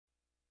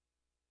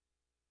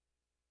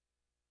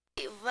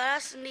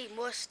Valdosta need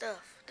more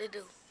stuff to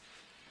do.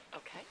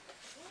 Okay.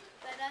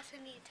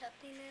 Valdosta need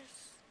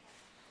toughness.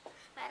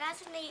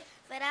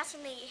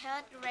 Valdosta need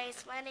help to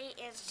raise money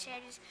and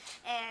charities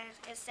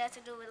and stuff to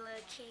do with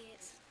little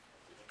kids.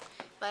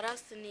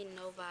 Valdosta need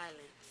no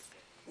violence.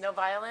 No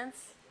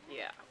violence?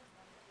 Yeah.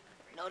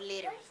 No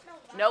litter.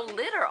 No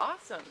litter.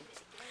 Awesome.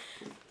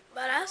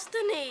 Valdosta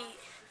need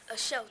a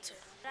shelter.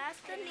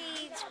 Valdosta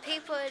needs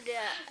people to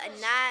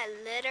not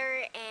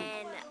litter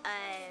and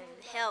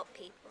help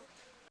people.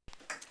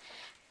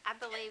 I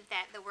believe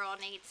that the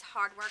world needs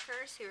hard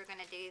workers who are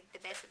going to do the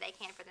best that they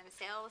can for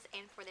themselves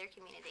and for their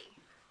community.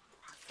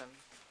 Awesome.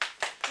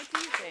 What do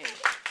you think?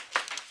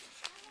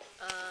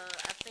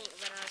 I think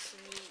Valdosta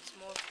needs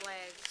more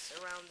flags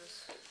around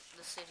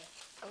the city.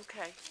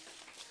 Okay.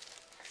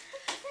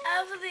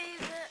 I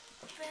believe that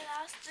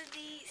Valdosta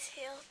needs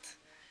help.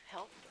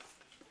 Help?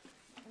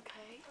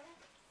 Okay.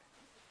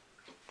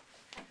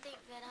 I think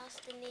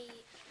Valdosta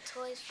needs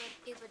toys for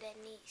people that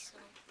need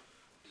some.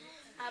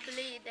 I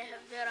believe that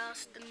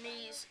Valdosta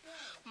needs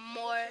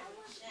more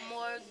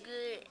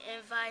good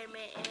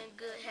environment and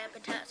good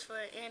habitats for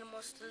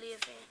animals to live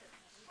in.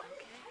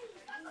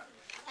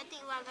 I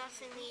think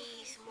Valdosta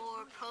needs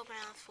more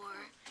programs for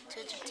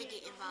children to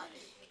get involved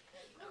in.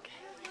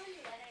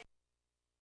 Okay.